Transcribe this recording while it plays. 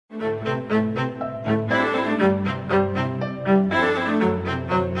Once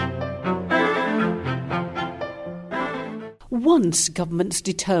governments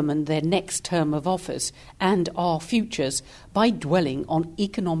determine their next term of office and our futures by dwelling on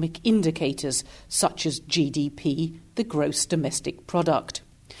economic indicators such as GDP, the gross domestic product.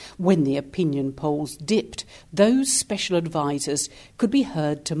 When the opinion polls dipped, those special advisers could be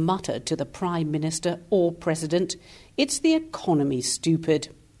heard to mutter to the Prime Minister or President, "It's the economy, stupid."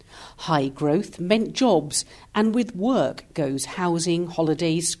 High growth meant jobs, and with work goes housing,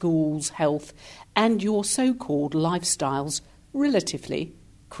 holidays, schools, health, and your so-called lifestyles relatively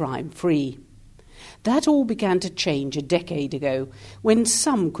crime-free. That all began to change a decade ago, when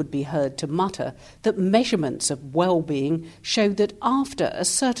some could be heard to mutter that measurements of well-being show that after a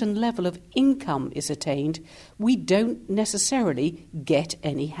certain level of income is attained, we don't necessarily get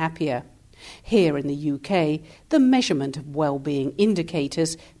any happier. Here in the UK, the measurement of well-being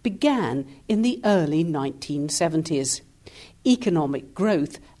indicators began in the early 1970s. Economic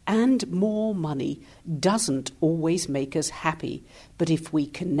growth and more money doesn't always make us happy, but if we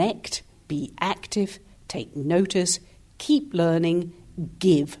connect, be active, take notice, keep learning,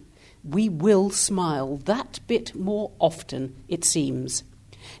 give, we will smile that bit more often, it seems.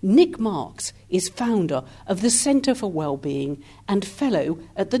 Nick Marks is founder of the Centre for Wellbeing and fellow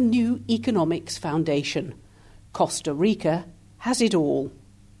at the New Economics Foundation. Costa Rica has it all.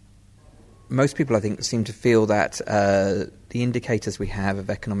 Most people, I think, seem to feel that the indicators we have of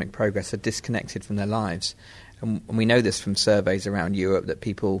economic progress are disconnected from their lives. And we know this from surveys around Europe, that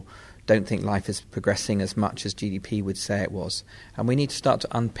people don't think life is progressing as much as GDP would say it was. And we need to start to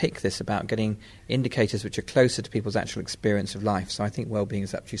unpick this about getting indicators which are closer to people's actual experience of life. So I think well-being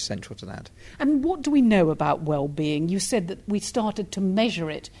is absolutely central to that. And what do we know about well-being? You said that we started to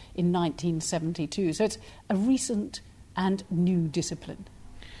measure it in 1972. So it's a recent and new discipline.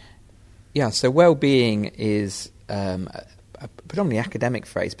 Yeah, so well-being is a predominantly academic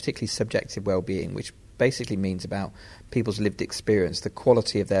phrase, particularly subjective well-being, which basically means about people's lived experience, the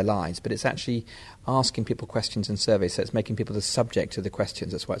quality of their lives, but it's actually asking people questions in surveys, so it's making people the subject of the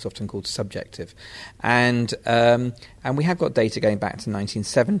questions. That's why it's often called subjective. And we have got data going back to the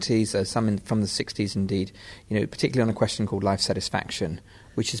 1970s, some from the 60s indeed, particularly on a question called life satisfaction,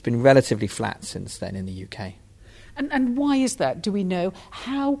 which has been relatively flat since then in the UK. And why is that? Do we know?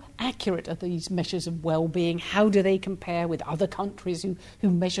 How accurate are these measures of well-being? How do they compare with other countries who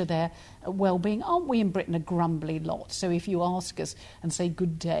measure their well-being? Aren't we in Britain a grumbly lot? So if you ask us and say,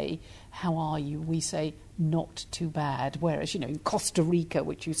 "Good day, how are you?" we say, "Not too bad." Whereas, in Costa Rica,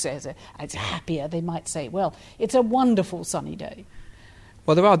 which you say it's happier, they might say, "Well, it's a wonderful sunny day."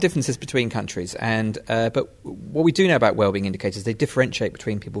 Well, there are differences between countries, but what we do know about wellbeing indicators, they differentiate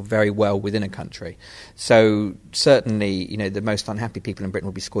between people very well within a country. So certainly, the most unhappy people in Britain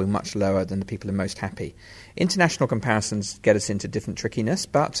will be scoring much lower than the people who are most happy. International comparisons get us into different trickiness,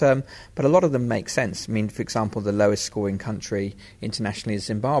 but a lot of them make sense. I mean, for example, the lowest scoring country internationally is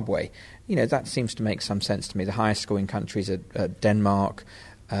Zimbabwe. That seems to make some sense to me. The highest scoring countries are Denmark,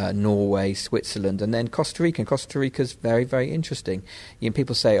 Norway, Switzerland, and then Costa Rica. And Costa Rica is very, very interesting.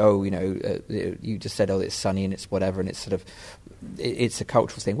 People say, you just said, it's sunny and it's whatever, and it's sort of, it's a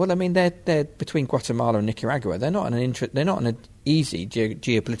cultural thing. Well, I mean, they're between Guatemala and Nicaragua. They're not in an easy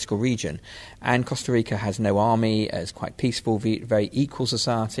geopolitical region, and Costa Rica has no army. It's quite peaceful, very equal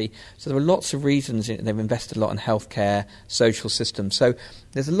society. So there are lots of reasons. They've invested a lot in healthcare, social systems. So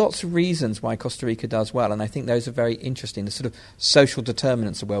there's lots of reasons why Costa Rica does well, and I think those are very interesting. The sort of social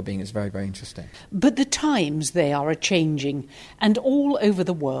determinants of well-being is very, very interesting. But the times they are changing, and all over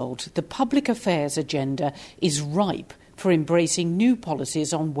the world, the public affairs agenda is ripe for embracing new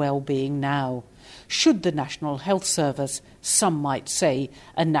policies on well-being now. Should the National Health Service, some might say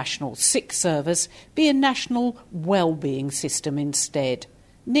a National Sick Service, be a national well-being system instead?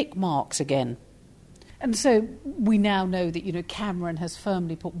 Nick Marks again. And so we now know that, Cameron has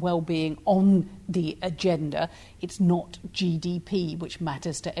firmly put well-being on the agenda. It's not GDP, which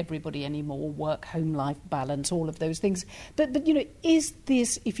matters to everybody anymore, work, home life balance, all of those things. But is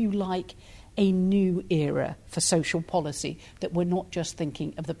this, if you like, a new era for social policy, that we're not just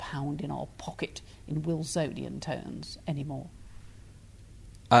thinking of the pound in our pocket in Wilsonian terms anymore?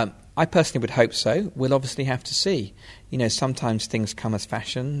 I personally would hope so. We'll obviously have to see. sometimes things come as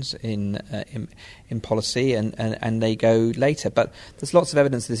fashions in policy and they go later. But there's lots of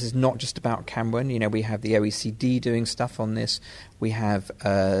evidence this is not just about Cameron. We have the OECD doing stuff on this. We have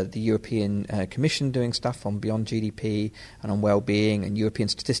the European Commission doing stuff on beyond GDP and on well-being, and European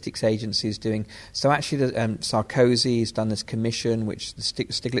statistics agencies doing. So actually, Sarkozy has done this commission, which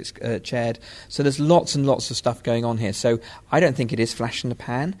Stiglitz chaired. So there's lots and lots of stuff going on here. So I don't think it is flash in the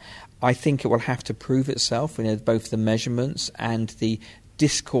pan. I think it will have to prove itself. Both the measurements and the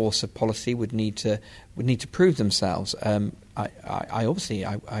discourse of policy would need to prove themselves.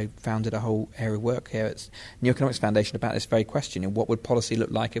 I founded a whole area of work here at New Economics Foundation about this very question: what would policy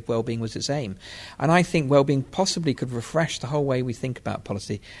look like if well-being was its aim? And I think well-being possibly could refresh the whole way we think about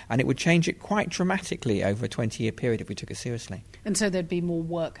policy, and it would change it quite dramatically over a 20-year period if we took it seriously. And so there'd be more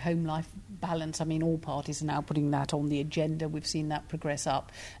work-home life balance. I mean, all parties are now putting that on the agenda. We've seen that progress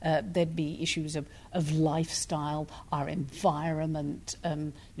up. There'd be issues of lifestyle, our environment,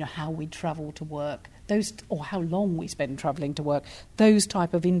 how we travel to work, or how long we spend travelling to work. Those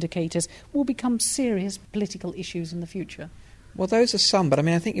type of indicators will become serious political issues in the future. Well, those are some, but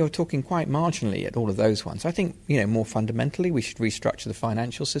I think you're talking quite marginally at all of those ones. I think, more fundamentally, we should restructure the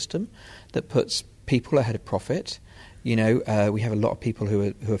financial system that puts people ahead of profit. We have a lot of people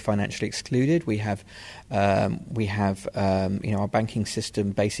who are financially excluded. We have our banking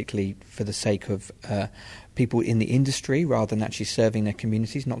system basically for the sake of people in the industry rather than actually serving their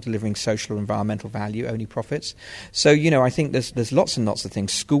communities, not delivering social or environmental value, only profits. So, I think there's lots and lots of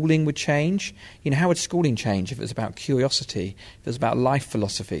things. Schooling would change. How would schooling change if it was about curiosity, if it was about life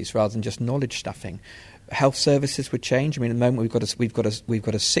philosophies rather than just knowledge stuffing? Health services would change. At the moment we've got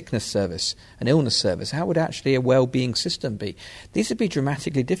a sickness service, an illness service. How would actually a well-being system be? These would be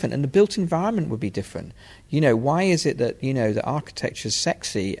dramatically different, and the built environment would be different. Why is it that that architecture is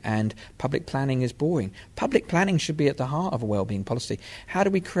sexy and public planning is boring? Public planning should be at the heart of a well-being policy. How do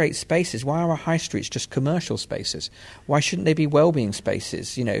we create spaces? Why are our high streets just commercial spaces? Why shouldn't they be well-being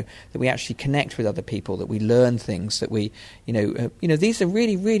spaces? That we actually connect with other people, that we learn things, that we these are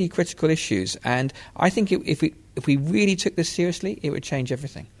really, really critical issues, and I think if we really took this seriously, it would change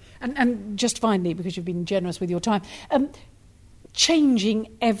everything. And just finally, because you've been generous with your time, changing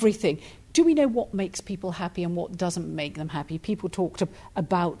everything. Do we know what makes people happy and what doesn't make them happy? People talked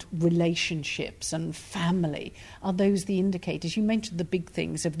about relationships and family. Are those the indicators? You mentioned the big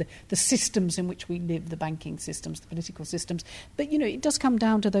things of the systems in which we live, the banking systems, the political systems. But, it does come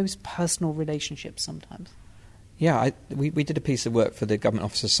down to those personal relationships sometimes. Yeah, we did a piece of work for the Government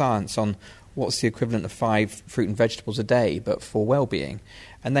Office of Science on what's the equivalent of 5 fruit and vegetables a day, but for well-being.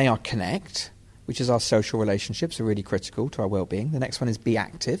 And they are connect, which is our social relationships are really critical to our well-being. The next one is be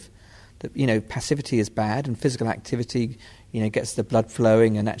active. That passivity is bad, and physical activity, gets the blood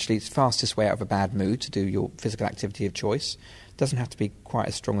flowing, and actually it's the fastest way out of a bad mood to do your physical activity of choice. It doesn't have to be quite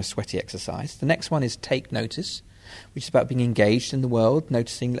as strong as sweaty exercise. The next one is take notice, which is about being engaged in the world,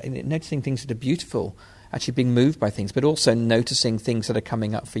 noticing things that are beautiful, actually being moved by things, but also noticing things that are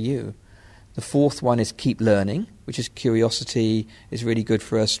coming up for you. The fourth one is keep learning, which is curiosity, is really good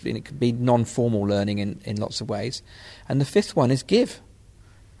for us, and it could be non-formal learning in lots of ways. And the fifth one is give.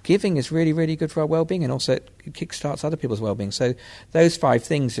 Giving is really, really good for our well-being, and also it kickstarts other people's well-being. So those 5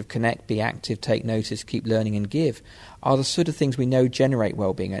 things of connect, be active, take notice, keep learning and give are the sort of things we know generate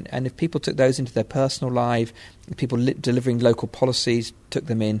well-being. And if people took those into their personal life, people delivering local policies took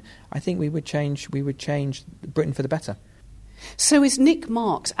them in, I think we would change Britain for the better. So is Nick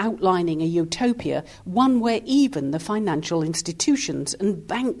Marks outlining a utopia, one where even the financial institutions and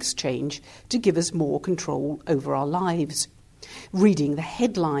banks change to give us more control over our lives? Reading the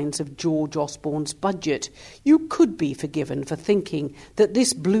headlines of George Osborne's budget, you could be forgiven for thinking that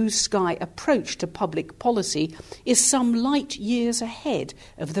this blue sky approach to public policy is some light years ahead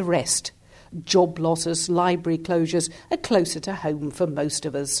of the rest. Job losses, library closures are closer to home for most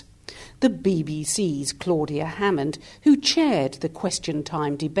of us. The BBC's Claudia Hammond, who chaired the Question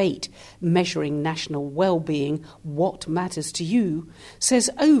Time debate measuring national well-being, what matters to you, says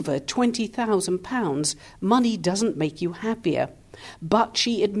over £20,000 money doesn't make you happier. But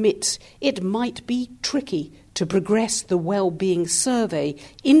she admits it might be tricky to progress the well-being survey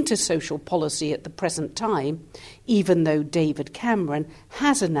into social policy at the present time, even though David Cameron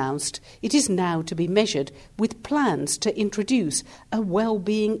has announced it is now to be measured with plans to introduce a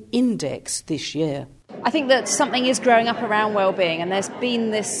well-being index this year. I think that something is growing up around well-being, and there's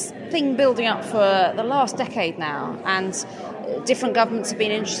been this thing building up for the last decade now, and different governments have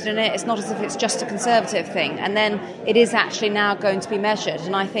been interested in it. It's not as if it's just a Conservative thing, and then it is actually now going to be measured,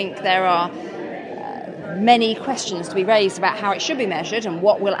 and I think there are many questions to be raised about how it should be measured and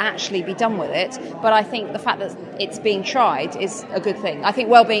what will actually be done with it. But I think the fact that it's being tried is a good thing. I think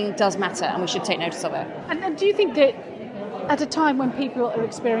well-being does matter and we should take notice of it. And do you think that at a time when people are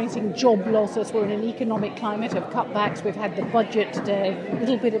experiencing job losses, we're in an economic climate of cutbacks, we've had the budget today, a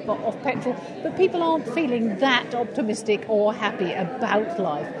little bit off petrol, but people aren't feeling that optimistic or happy about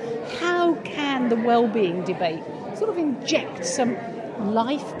life, how can the well-being debate sort of inject some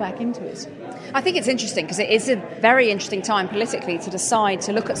life back into it? I think it's interesting because it is a very interesting time politically to decide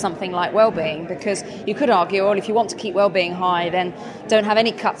to look at something like well-being, because you could argue, well, if you want to keep well-being high, then don't have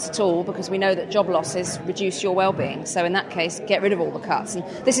any cuts at all, because we know that job losses reduce your well-being. So in that case, get rid of all the cuts. And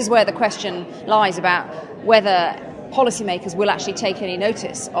this is where the question lies about whether policymakers will actually take any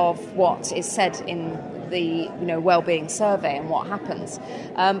notice of what is said in the well-being survey and what happens.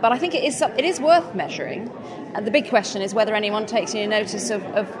 But I think it is worth measuring. And the big question is whether anyone takes any notice of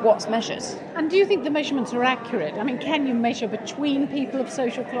what's measured. And do you think the measurements are accurate? I mean, can you measure between people of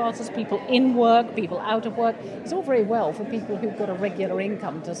social classes, people in work, people out of work? It's all very well for people who've got a regular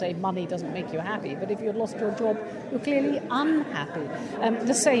income to say money doesn't make you happy, but if you've lost your job, you're clearly unhappy.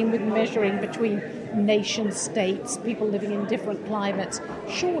 The same with measuring between nation states, people living in different climates.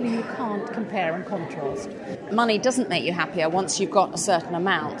 Surely you can't compare and contrast. Money doesn't make you happier once you've got a certain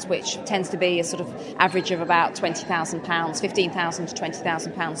amount, which tends to be a sort of average of about £20,000, £15,000 to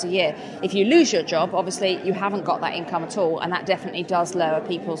 £20,000 a year. If you lose your job, obviously you haven't got that income at all, and that definitely does lower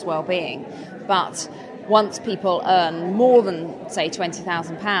people's well-being. But once people earn more than, say,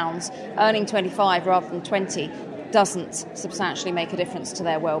 £20,000, earning 25 rather than 20 doesn't substantially make a difference to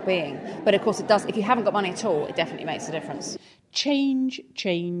their well-being. But of course it does. If you haven't got money at all, it definitely makes a difference. Change,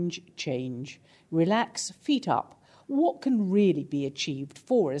 change, change. Relax, feet up. What can really be achieved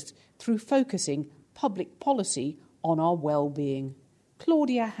for us through focusing public policy on our well-being?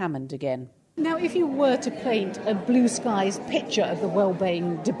 Claudia Hammond again. Now, if you were to paint a blue skies picture of the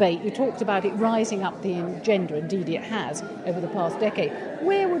well-being debate, you talked about it rising up the agenda, indeed it has, over the past decade.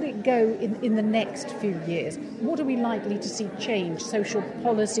 Where would it go in the next few years? What are we likely to see change? Social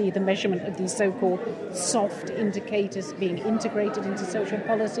policy, the measurement of these so-called soft indicators being integrated into social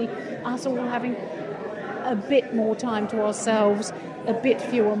policy, us all having a bit more time to ourselves, a bit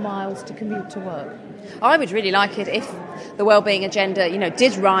fewer miles to commute to work. I would really like it if the wellbeing agenda,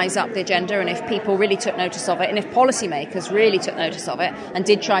 did rise up the agenda, and if people really took notice of it, and if policymakers really took notice of it and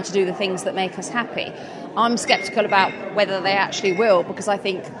did try to do the things that make us happy. I'm sceptical about whether they actually will, because I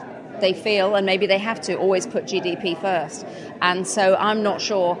think they feel, and maybe they have to, always put GDP first. And so I'm not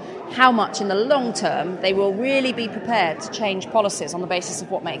sure how much in the long term they will really be prepared to change policies on the basis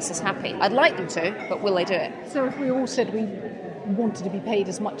of what makes us happy. I'd like them to, but will they do it? So if we all said we wanted to be paid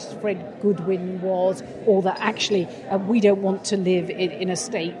as much as Fred Goodwin was, or that actually we don't want to live in a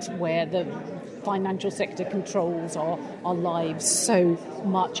state where the financial sector controls our lives so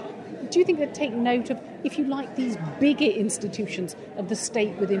much, do you think they'd take note of, if you like, these bigger institutions of the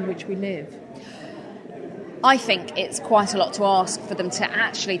state within which we live? I think it's quite a lot to ask for them to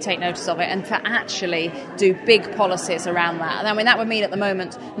actually take notice of it and for actually do big policies around that. I mean, that would mean at the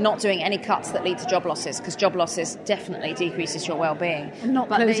moment not doing any cuts that lead to job losses, because job losses definitely decreases your well-being. And not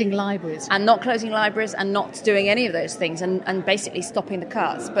closing libraries. And not closing libraries and not doing any of those things and basically stopping the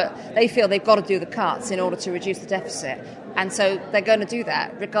cuts. But they feel they've got to do the cuts in order to reduce the deficit. And so they're going to do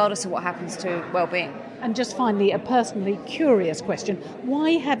that regardless of what happens to well-being. And just finally, a personally curious question.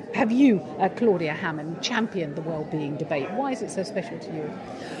 Why have you, Claudia Hammond, championed the well-being debate? Why is it so special to you?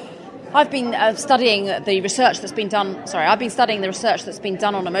 I've been studying the research that's been done. I've been studying the research that's been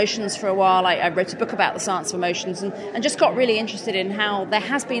done on emotions for a while. I wrote a book about the science of emotions and just got really interested in how there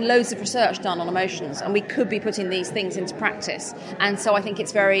has been loads of research done on emotions, and we could be putting these things into practice. And so I think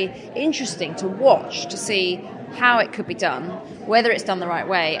it's very interesting to watch to see how it could be done, whether it's done the right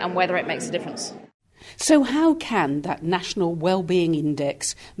way, and whether it makes a difference. So how can that National Wellbeing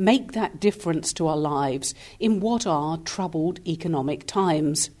Index make that difference to our lives in what are troubled economic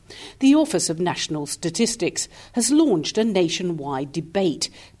times? The Office of National Statistics has launched a nationwide debate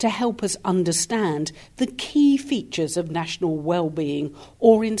to help us understand the key features of national wellbeing,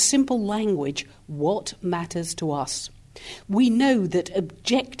 or in simple language, what matters to us. We know that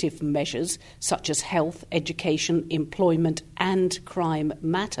objective measures such as health, education, employment and crime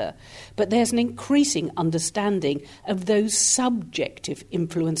matter, but there's an increasing understanding of those subjective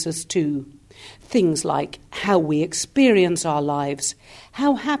influences too. Things like how we experience our lives,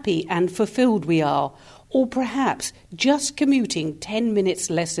 how happy and fulfilled we are, or perhaps just commuting 10 minutes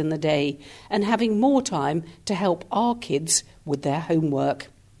less in the day and having more time to help our kids with their homework.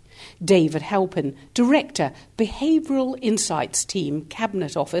 David Halpin, Director, Behavioural Insights Team,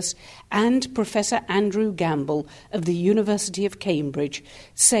 Cabinet Office, and Professor Andrew Gamble of the University of Cambridge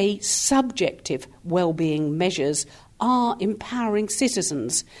say subjective wellbeing measures are empowering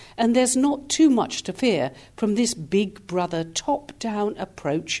citizens, and there's not too much to fear from this Big Brother top-down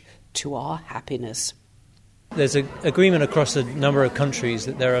approach to our happiness. There's an agreement across a number of countries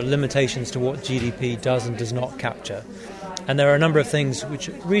that there are limitations to what GDP does and does not capture. And there are a number of things which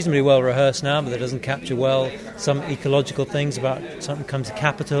are reasonably well rehearsed now, but that doesn't capture well some ecological things about something comes to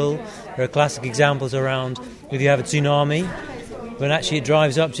capital. There are classic examples around if you have a tsunami, when actually it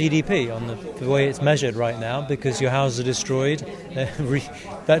drives up GDP on the way it's measured right now because your houses are destroyed.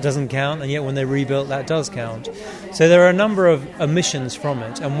 That doesn't count, and yet when they're rebuilt, that does count. So there are a number of omissions from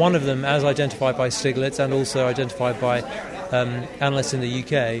it, and one of them, as identified by Stiglitz and also identified by analysts in the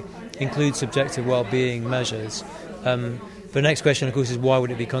UK, includes subjective well-being measures. The next question, of course, is why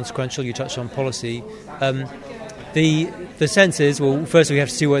would it be consequential? You touched on policy. The sense is, well, first we have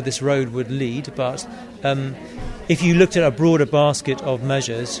to see where this road would lead, but if you looked at a broader basket of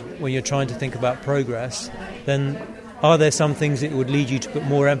measures when you're trying to think about progress, then are there some things that would lead you to put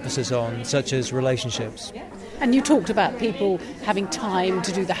more emphasis on, such as relationships? And you talked about people having time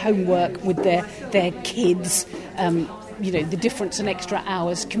to do the homework with their kids, the difference in extra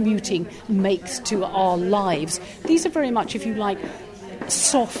hours commuting makes to our lives. These are very much, if you like,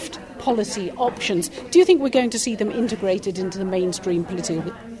 soft policy options. Do you think we're going to see them integrated into the mainstream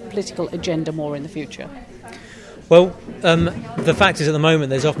political agenda more in the future? Well, the fact is at the moment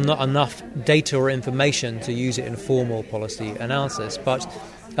there's often not enough data or information to use it in formal policy analysis, but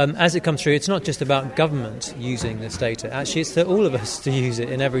as it comes through, it's not just about government using this data. Actually, it's to all of us to use it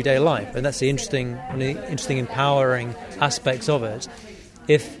in everyday life, and that's the interesting, empowering aspects of it.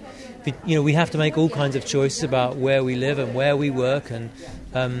 If we have to make all kinds of choices about where we live and where we work, and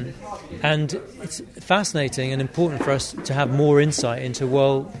it's fascinating and important for us to have more insight into,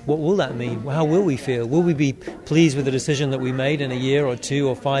 well, what will that mean? How will we feel? Will we be pleased with the decision that we made in a year or 2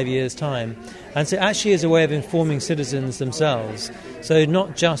 or 5 years' time? And so actually is a way of informing citizens themselves, so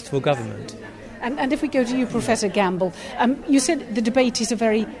not just for government. And if we go to you, Professor Gamble, you said the debate is a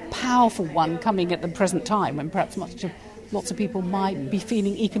very powerful one coming at the present time, when perhaps lots of people might be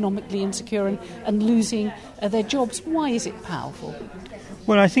feeling economically insecure and losing their jobs. Why is it powerful?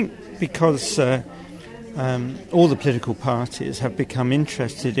 Well, I think because all the political parties have become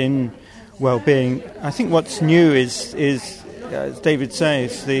interested in well-being. I think what's new is as David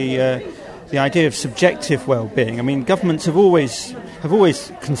says, the idea of subjective well-being. I mean, governments have always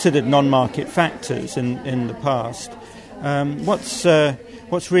considered non-market factors in the past.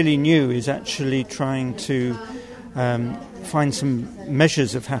 What's really new is actually trying to find some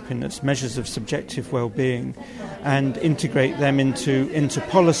measures of happiness, measures of subjective well-being, and integrate them into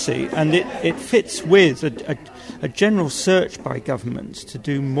policy. And it fits with a general search by governments to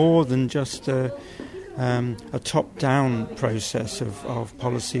do more than just a top-down process of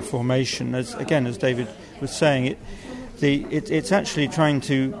policy formation. As David was saying, it's actually trying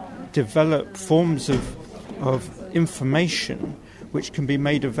to develop forms of information which can be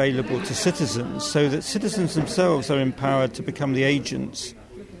made available to citizens, so that citizens themselves are empowered to become the agents.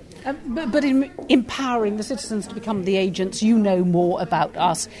 But in empowering the citizens to become the agents, you know more about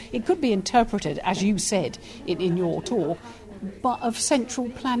us. It could be interpreted, as you said in your talk, but of central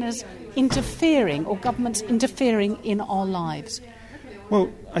planners interfering, or governments interfering in our lives. Well,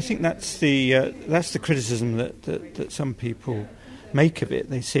 I think that's the criticism that some people make of it.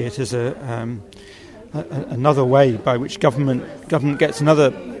 They see it as another way by which government gets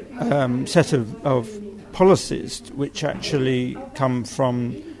another set of policies which actually come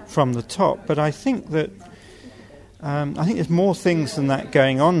from the top. But I think that I think there's more things than that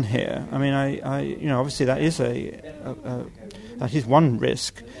going on here. I mean, I obviously that is one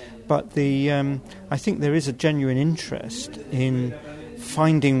risk, but I think there is a genuine interest in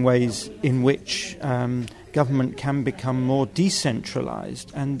finding ways in which government can become more decentralised,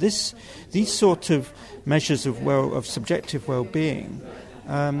 and these sort of measures of subjective well-being.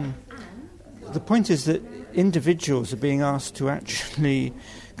 The point is that individuals are being asked to actually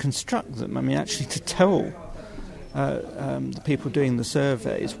construct them. I mean, actually to tell the people doing the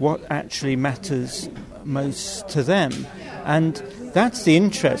surveys what actually matters most to them, and that's the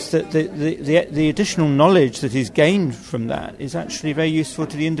interest. That the additional knowledge that is gained from that is actually very useful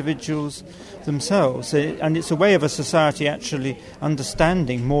to the individuals themselves, and it's a way of a society actually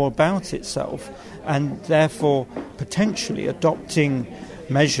understanding more about itself, and therefore potentially adopting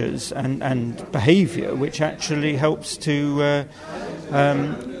measures and behaviour which actually helps to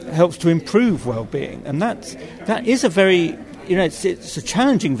improve well-being. And that is a very it's a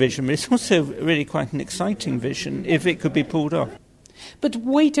challenging vision, but it's also really quite an exciting vision if it could be pulled off. But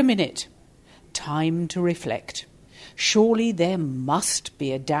wait a minute. Time to reflect. Surely there must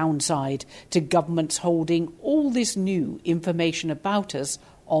be a downside to governments holding all this new information about us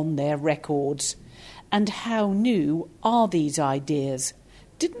on their records. And how new are these ideas?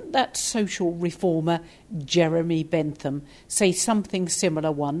 Didn't that social reformer Jeremy Bentham say something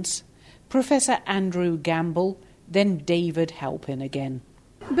similar once? Professor Andrew Gamble, then David Halpin again.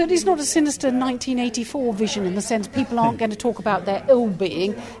 But it's not a sinister 1984 vision in the sense people aren't going to talk about their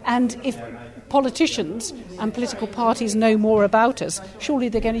ill-being, and if politicians and political parties know more about us, surely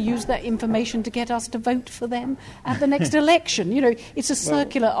they're going to use that information to get us to vote for them at the next election. It's a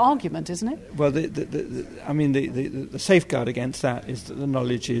circular argument, isn't it? Well, the safeguard against that is that the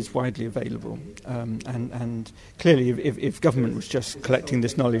knowledge is widely available. And clearly, if government was just collecting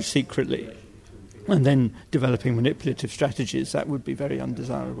this knowledge secretly and then developing manipulative strategies, that would be very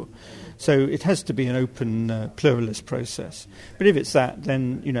undesirable. So it has to be an open, pluralist process. But if it's that,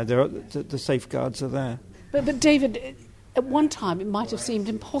 then the safeguards are there. But David, at one time it might have seemed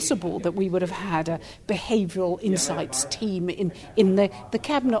impossible that we would have had a behavioural insights team in the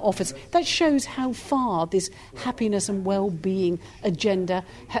Cabinet Office. That shows how far this happiness and well-being agenda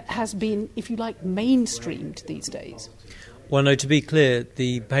has been, if you like, mainstreamed these days. Well, no, to be clear,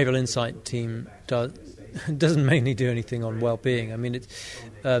 the behavioural insight team doesn't mainly do anything on well-being. I mean,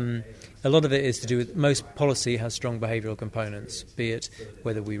 a lot of it is to do with most policy has strong behavioural components, be it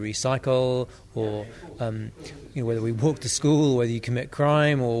whether we recycle or whether we walk to school, whether you commit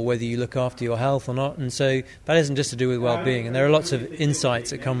crime or whether you look after your health or not. And so that isn't just to do with well-being. And there are lots of insights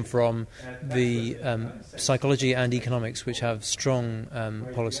that come from the psychology and economics which have strong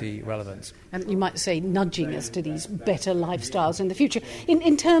policy relevance. And you might say nudging us to these better lifestyles in the future.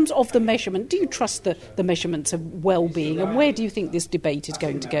 In terms of the measurement, do you trust the measurements of well-being, and where do you think this debate is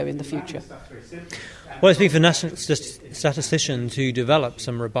going to go in the future? Well, it's been for national statisticians to develop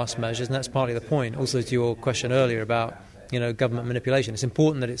some robust measures, and that's partly the point. Also, to your question earlier about government manipulation, it's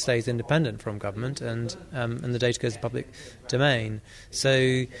important that it stays independent from government, and the data goes to the public domain.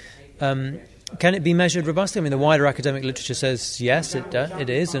 So, can it be measured robustly? I mean, the wider academic literature says yes, it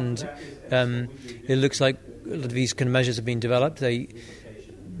is, and it looks like a lot of these kind of measures have been developed.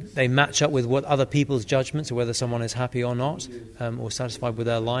 They match up with what other people's judgments of whether someone is happy or not, or satisfied with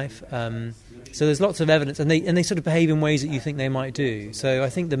their life. So there's lots of evidence, and they sort of behave in ways that you think they might do. So I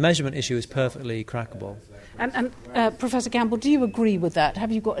think the measurement issue is perfectly crackable. And Professor Gamble, do you agree with that?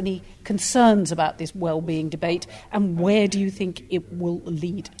 Have you got any concerns about this well-being debate, and where do you think it will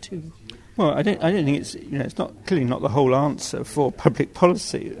lead to? Well, I don't think it's it's clearly not the whole answer for public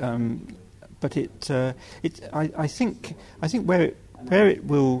policy, but I think where it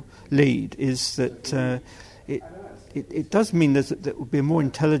will lead is that it does mean that will be a more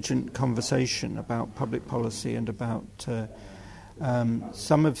intelligent conversation about public policy and about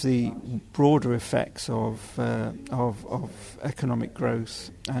some of the broader effects of economic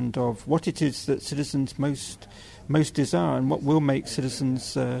growth and of what it is that citizens most desire and what will make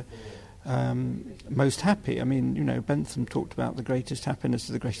citizens most happy. I mean, Bentham talked about the greatest happiness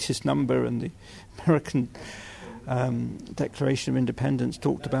of the greatest number, and the American Declaration of Independence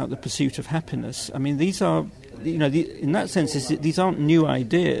talked about the pursuit of happiness. I mean, these are, in that sense, these aren't new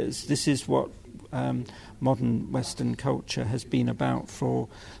ideas. This is what modern Western culture has been about for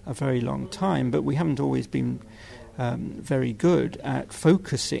a very long time, but we haven't always been very good at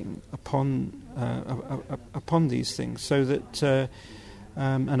focusing upon these things, so that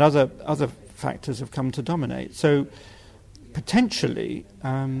and other factors have come to dominate. So potentially.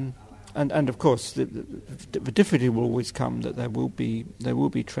 And of course, the difficulty will always come that there will be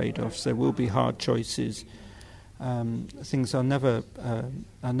trade-offs, there will be hard choices. Things are never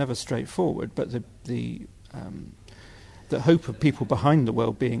straightforward. But the hope of people behind the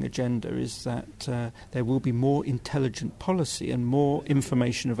well-being agenda is that there will be more intelligent policy and more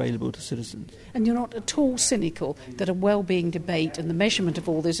information available to citizens. And you're not at all cynical that a well-being debate and the measurement of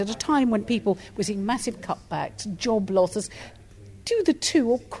all this at a time when people were seeing massive cutbacks, job losses, do the two,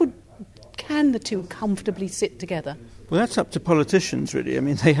 or can the two comfortably sit together? Well, that's up to politicians, really. I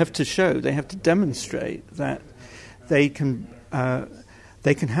mean, they have to demonstrate that they can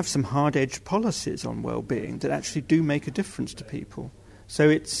have some hard-edged policies on well-being that actually do make a difference to people. So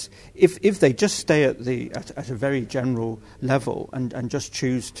it's if they just stay at a very general level and just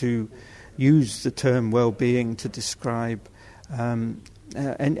choose to use the term well-being to describe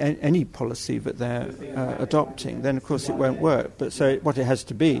any policy that they're adopting, then of course it won't work. But so what it has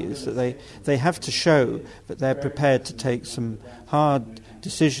to be is that they have to show that they're prepared to take some hard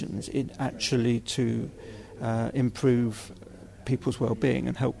decisions actually to improve people's well-being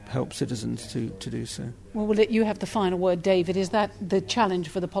and help citizens to do so. Well, will you have the final word, David? Is that the challenge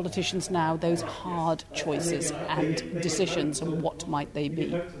for the politicians now, those hard choices and decisions, and what might they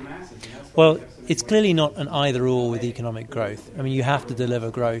be? Well, it's clearly not an either-or with economic growth. I mean, you have to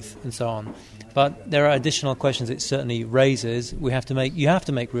deliver growth and so on. But there are additional questions it certainly raises. You have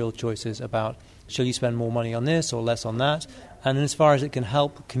to make real choices about, shall you spend more money on this or less on that? And as far as it can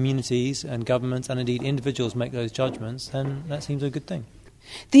help communities and governments and indeed individuals make those judgments, then that seems a good thing.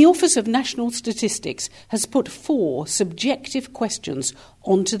 The Office of National Statistics has put 4 subjective questions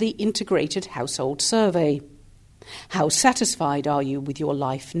onto the Integrated Household Survey. How satisfied are you with your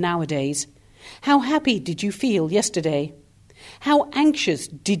life nowadays? How happy did you feel yesterday? How anxious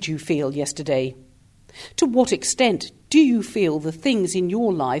did you feel yesterday? To what extent do you feel the things in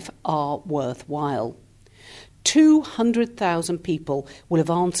your life are worthwhile? 200,000 people will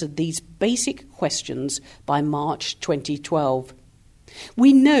have answered these basic questions by March 2012.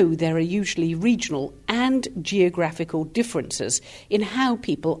 We know there are usually regional and geographical differences in how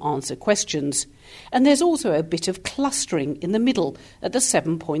people answer questions, and there's also a bit of clustering in the middle at the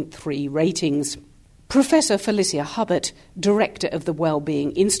 7.3 ratings. Professor Felicia Hubbard, Director of the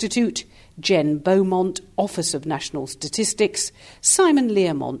Wellbeing Institute, Jen Beaumont, Office of National Statistics, Simon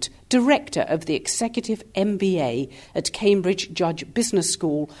Learmont, Director of the Executive MBA at Cambridge Judge Business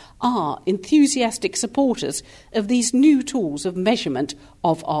School, are enthusiastic supporters of these new tools of measurement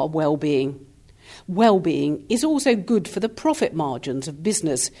of our well-being. Well-being is also good for the profit margins of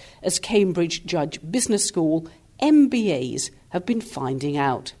business, as Cambridge Judge Business School MBAs have been finding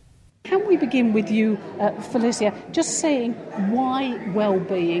out. Can we begin with you, Felicia, just saying why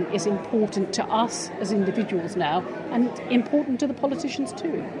well-being is important to us as individuals now and important to the politicians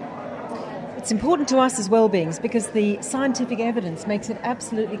too? It's important to us as well-beings because the scientific evidence makes it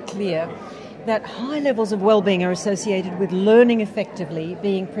absolutely clear that high levels of well-being are associated with learning effectively,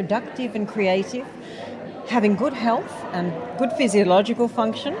 being productive and creative, having good health and good physiological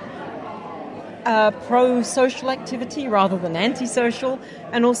function, pro-social activity rather than anti-social,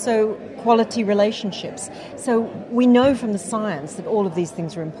 and also quality relationships. So we know from the science that all of these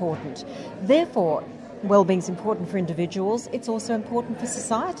things are important. Therefore, well-being is important for individuals. It's also important for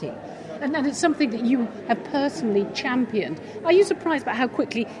society. And it's something that you have personally championed. Are you surprised about how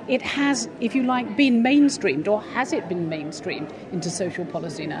quickly it has, if you like, been mainstreamed, or has it been mainstreamed into social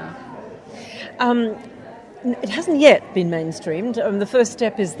policy now? It hasn't yet been mainstreamed. The first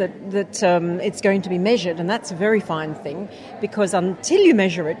step is that it's going to be measured, and that's a very fine thing, because until you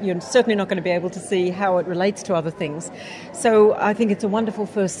measure it, you're certainly not going to be able to see how it relates to other things. So I think it's a wonderful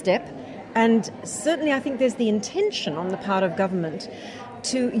first step, and certainly I think there's the intention on the part of government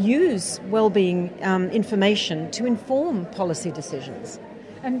to use well-being information to inform policy decisions.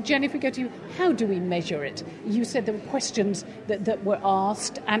 And Jen, if we go to you, how do we measure it? You said there were questions that were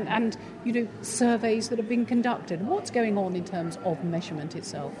asked and surveys that have been conducted. What's going on in terms of measurement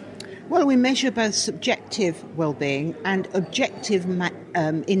itself? Well, we measure both subjective well-being and objective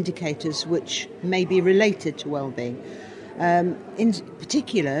indicators which may be related to well-being. In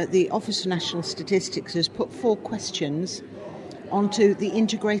particular, the Office of National Statistics has put 4 questions onto the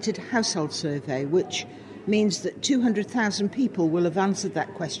Integrated Household Survey, which means that 200,000 people will have answered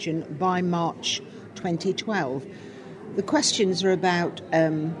that question by March 2012. The questions are about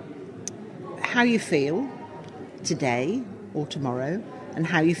how you feel today or tomorrow and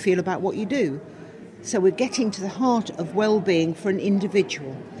how you feel about what you do. So we're getting to the heart of well-being for an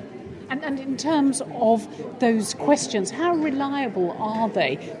individual. And in terms of those questions, how reliable are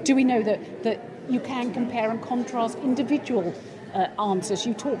they? Do we know that you can compare and contrast individual answers?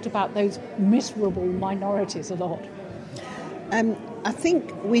 You talked about those miserable minorities a lot. I think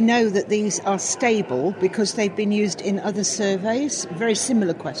we know that these are stable because they've been used in other surveys. Very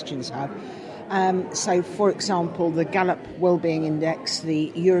similar questions have. So, for example, the Gallup Wellbeing Index,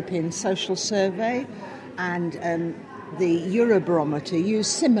 the European Social Survey, and the Eurobarometer use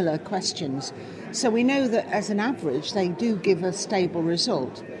similar questions. So we know that as an average, they do give a stable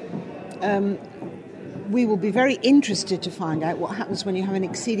result. We will be very interested to find out what happens when you have an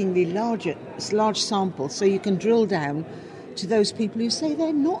exceedingly large sample, so you can drill down to those people who say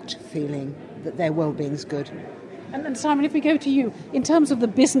they're not feeling that their well-being's good. And Simon, if we go to you, in terms of the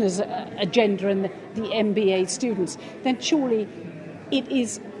business agenda and the MBA students, then surely it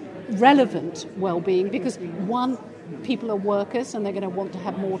is relevant well-being because, one, people are workers and they're going to want to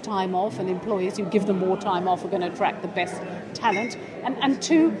have more time off, and employers who give them more time off are going to attract the best talent. And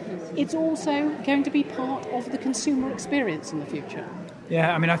two, it's also going to be part of the consumer experience in the future.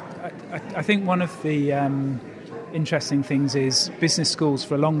 Yeah, I mean, I think one of the interesting things is business schools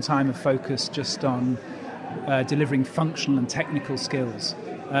for a long time have focused just on delivering functional and technical skills,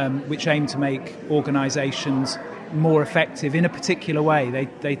 which aim to make organisations more effective in a particular way.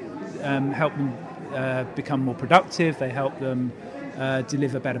 They help them become more productive, they help them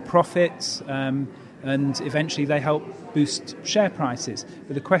deliver better profits, and eventually they help boost share prices.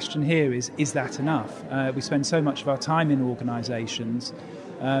 But the question here is that enough? We spend so much of our time in organisations.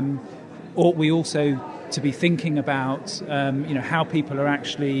 Ought we also to be thinking about how people are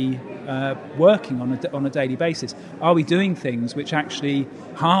actually working on a daily basis? Are we doing things which actually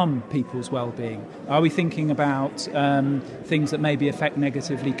harm people's well-being? Are we thinking about things that maybe affect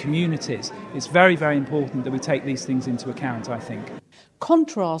negatively communities? It's very, very important that we take these things into account, I think.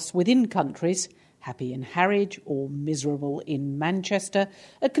 Contrasts within countries, happy in Harwich or miserable in Manchester,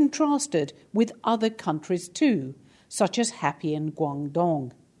 are contrasted with other countries too, such as happy in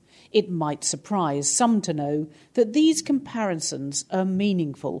Guangdong. It might surprise some to know that these comparisons are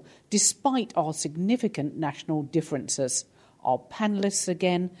meaningful despite our significant national differences. Our panellists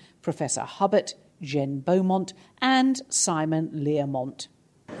again, Professor Hubbard, Jen Beaumont and Simon Learmont.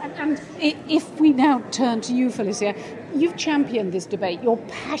 And if we now turn to you, Felicia, you've championed this debate. You're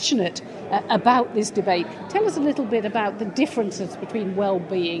passionate about this debate. Tell us a little bit about the differences between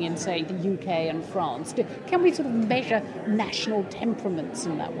well-being in, say, the UK and France. Can we sort of measure national temperaments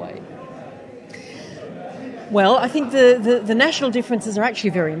in that way? Well, I think the national differences are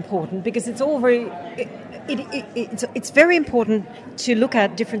actually very important because it's all very... It's very important to look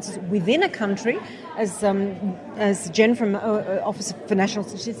at differences within a country, as Jen from Office for National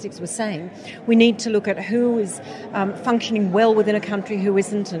Statistics was saying. We need to look at who is functioning well within a country, who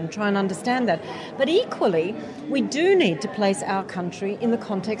isn't, and try and understand that. But equally, we do need to place our country in the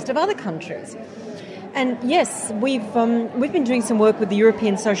context of other countries. And yes, we've been doing some work with the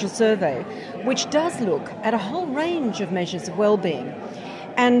European Social Survey, which does look at a whole range of measures of well-being,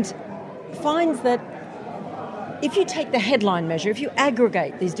 and finds that if you take the headline measure, if you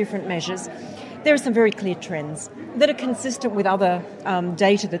aggregate these different measures, there are some very clear trends that are consistent with other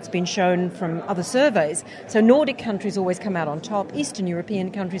data that's been shown from other surveys. So Nordic countries always come out on top, Eastern European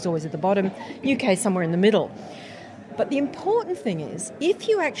countries always at the bottom, UK somewhere in the middle. But the important thing is, if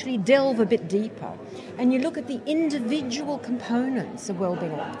you actually delve a bit deeper and you look at the individual components of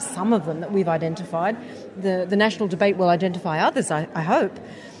well-being, or some of them that we've identified, the national debate will identify others, I hope.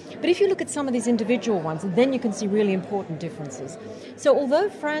 But if you look at some of these individual ones, then you can see really important differences. So although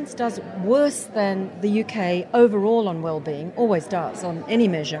France does worse than the UK overall on well-being, always does on any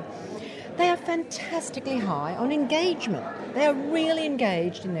measure, they are fantastically high on engagement. They are really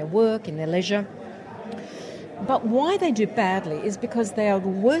engaged in their work, in their leisure. But why they do badly is because they are the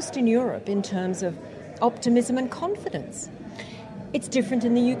worst in Europe in terms of optimism and confidence. It's different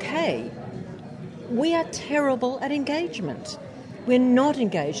in the UK. We are terrible at engagement. We're not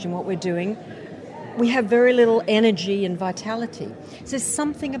engaged in what we're doing. We have very little energy and vitality. So there's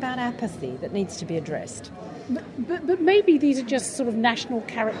something about apathy that needs to be addressed. But maybe these are just sort of national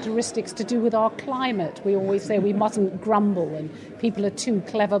characteristics to do with our climate. We always say we mustn't grumble and people are too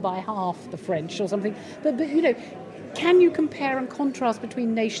clever by half, the French or something. But can you compare and contrast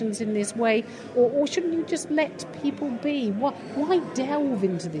between nations in this way? Or shouldn't you just let people be? Why delve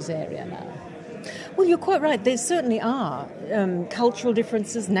into this area now? Well, you're quite right. There certainly are cultural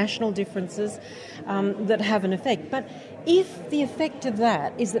differences, national differences that have an effect. But if the effect of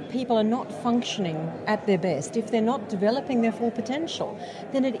that is that people are not functioning at their best, if they're not developing their full potential,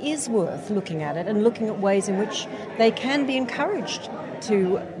 then it is worth looking at it and looking at ways in which they can be encouraged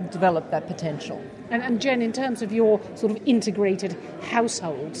to develop that potential. And Jen, in terms of your sort of integrated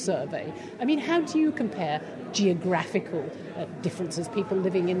household survey, I mean, how do you compare geographical differences? People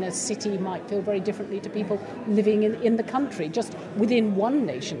living in a city might feel very differently to people living in the country, just within one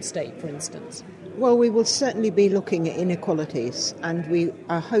nation state, for instance. Well, we will certainly be looking at inequalities, and we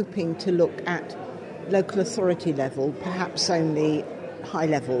are hoping to look at local authority level, perhaps only high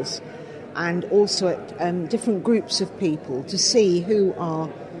levels, and also at different groups of people to see who are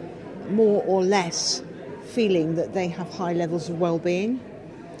more or less feeling that they have high levels of well-being.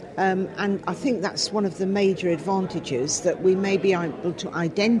 And I think that's one of the major advantages, that we may be able to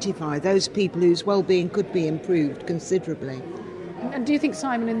identify those people whose well-being could be improved considerably. And do you think,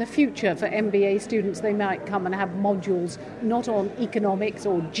 Simon, in the future for MBA students they might come and have modules not on economics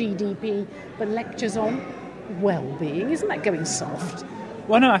or GDP, but lectures on well-being? Isn't that going soft?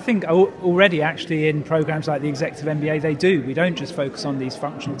 Well, no, I think already actually in programmes like the Executive MBA they do. We don't just focus on these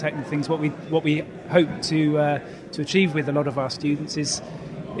functional technical things. What we hope to achieve with a lot of our students is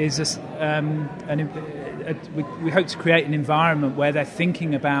we hope to create an environment where they're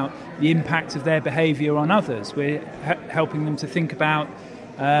thinking about the impact of their behaviour on others. We're helping them to think about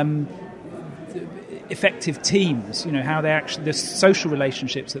effective teams, how they actually, the social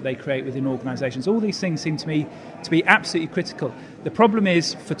relationships that they create within organisations. All these things seem to me to be absolutely critical. The problem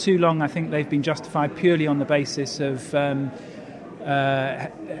is, for too long, I think they've been justified purely on the basis of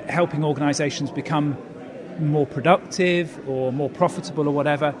helping organisations become more productive or more profitable or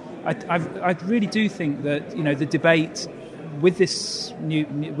whatever. I really do think that the debate with these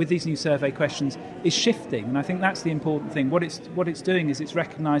new survey questions is shifting, and I think that's the important thing. What it's doing is it's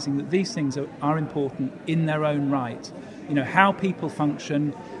recognising that these things are important in their own right. How people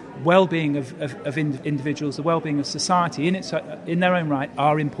function, well-being of individuals, the well-being of society in their own right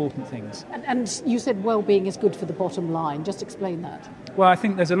are important things. And you said well-being is good for the bottom line. Just explain that. Well, I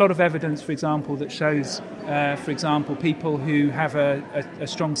think there's a lot of evidence, for example, that shows, for example, people who have a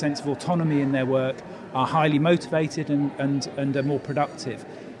strong sense of autonomy in their work are highly motivated and are more productive.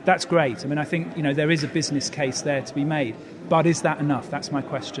 That's great. I mean, I think there is a business case there to be made, but is that enough? That's my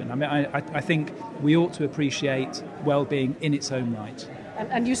question. I mean, I think we ought to appreciate well-being in its own right.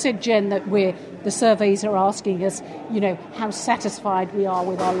 And you said, Jen, that the surveys are asking us, how satisfied we are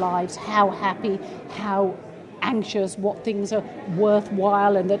with our lives, how happy, how anxious, what things are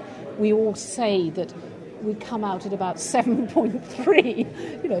worthwhile, and that we all say that we come out at about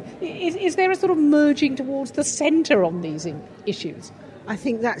 7.3. Is there a sort of merging towards the centre on these issues? I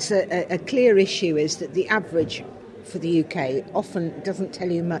think that's a clear issue, is that the average for the UK often doesn't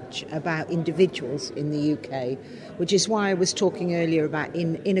tell you much about individuals in the UK, which is why I was talking earlier about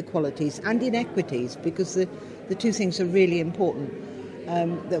inequalities and inequities, because the two things are really important.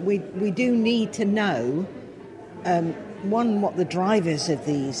 That we do need to know, one, what the drivers of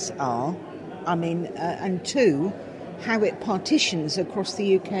these are, and two, how it partitions across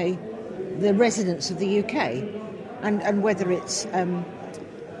the UK, the residents of the UK, and whether it's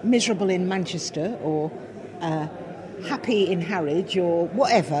miserable in Manchester or happy in Harwich or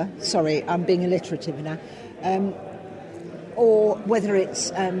whatever. Sorry, I'm being alliterative now. Or whether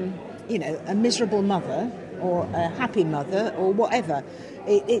it's a miserable mother or a happy mother or whatever.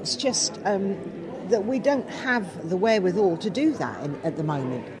 It's just that we don't have the wherewithal to do that at the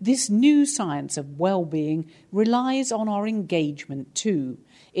moment. This new science of well-being relies on our engagement too.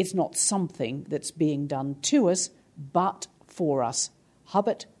 It's not something that's being done to us, but for us.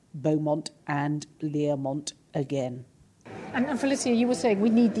 Hubbard, Beaumont and Learmont again. And Felicia, you were saying we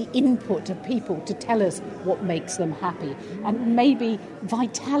need the input of people to tell us what makes them happy, and maybe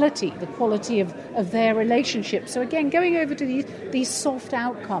vitality, the quality of their relationships. So again, going over to these soft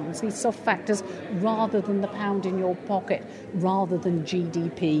outcomes, these soft factors, rather than the pound in your pocket, rather than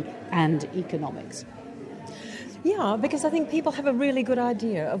GDP and economics. Yeah, because I think people have a really good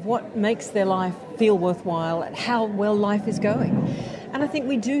idea of what makes their life feel worthwhile and how well life is going. And I think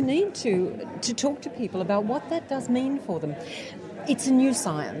we do need to talk to people about what that does mean for them. It's a new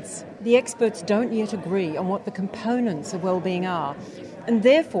science. The experts don't yet agree on what the components of well-being are. And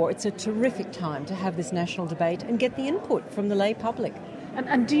therefore, it's a terrific time to have this national debate and get the input from the lay public.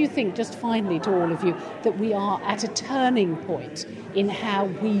 And do you think, just finally to all of you, that we are at a turning point in how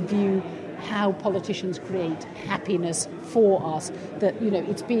we view how politicians create happiness for us? That,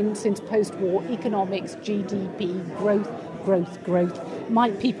 it's been since post-war economics, GDP, growth.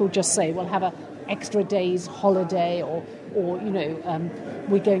 Might people just say, well, have an extra day's holiday, or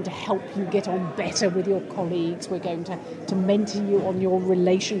we're going to help you get on better with your colleagues, we're going to mentor you on your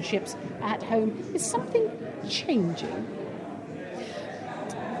relationships at home? Is something changing?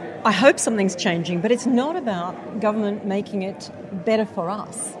 I hope something's changing, but it's not about government making it better for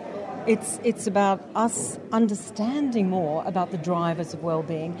us. It's about us understanding more about the drivers of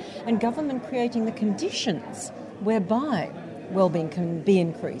well-being and government creating the conditions whereby well-being can be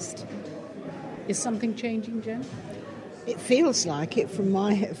increased. Is something changing, Jen? It feels like it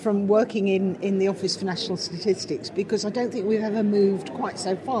from working in the Office for National Statistics, because I don't think we've ever moved quite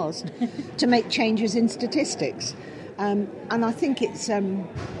so fast to make changes in statistics. And I think it's,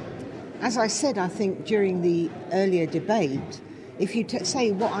 as I said, I think during the earlier debate, if you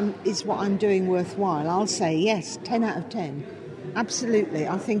say what I'm doing worthwhile, I'll say yes, 10 out of 10. Absolutely,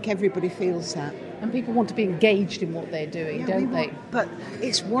 I think everybody feels that. And people want to be engaged in what they're doing, don't they? But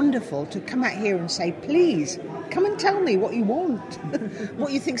it's wonderful to come out here and say, please, come and tell me what you want,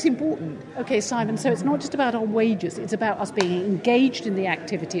 what you think's important. OK, Simon, so it's not just about our wages, it's about us being engaged in the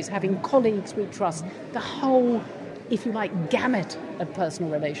activities, having colleagues we trust, the whole, if you like, gamut of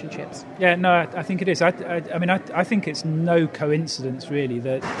personal relationships. Yeah, no, I think it is. I think it's no coincidence, really,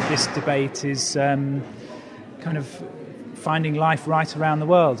 that this debate is kind of finding life right around the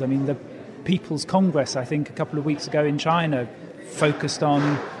world. I mean, the People's Congress, I think, a couple of weeks ago in China, focused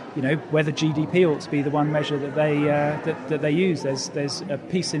on whether GDP ought to be the one measure that they use. There's a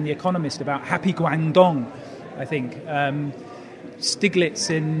piece in The Economist about Happy Guangdong, I think. Stiglitz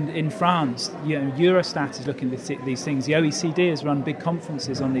in France, Eurostat is looking at these things. The OECD has run big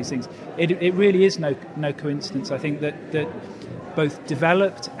conferences on these things. It really is no coincidence, I think, that both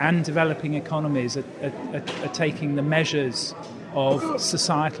developed and developing economies are taking the measures of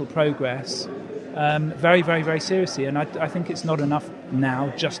societal progress very, very, very seriously. And I think it's not enough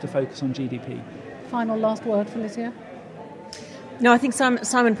now just to focus on GDP. Final last word, Felicia? No, I think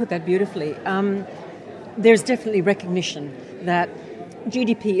Simon put that beautifully. There's definitely recognition that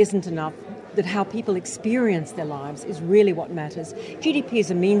GDP isn't enough, that how people experience their lives is really what matters. GDP is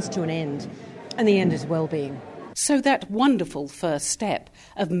a means to an end, and the end is well-being. So that wonderful first step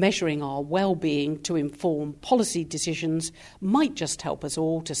of measuring our well-being to inform policy decisions might just help us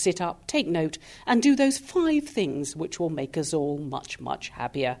all to sit up, take note, and do those 5 things which will make us all much, much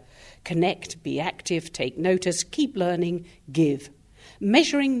happier. Connect, be active, take notice, keep learning, give.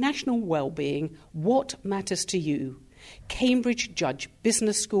 Measuring national well-being, what matters to you? Cambridge Judge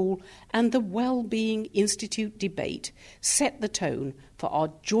Business School and the Wellbeing Institute debate set the tone for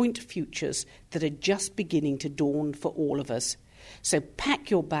our joint futures that are just beginning to dawn for all of us. So pack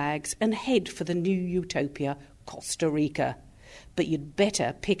your bags and head for the new utopia, Costa Rica. But you'd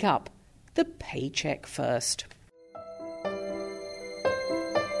better pick up the paycheck first.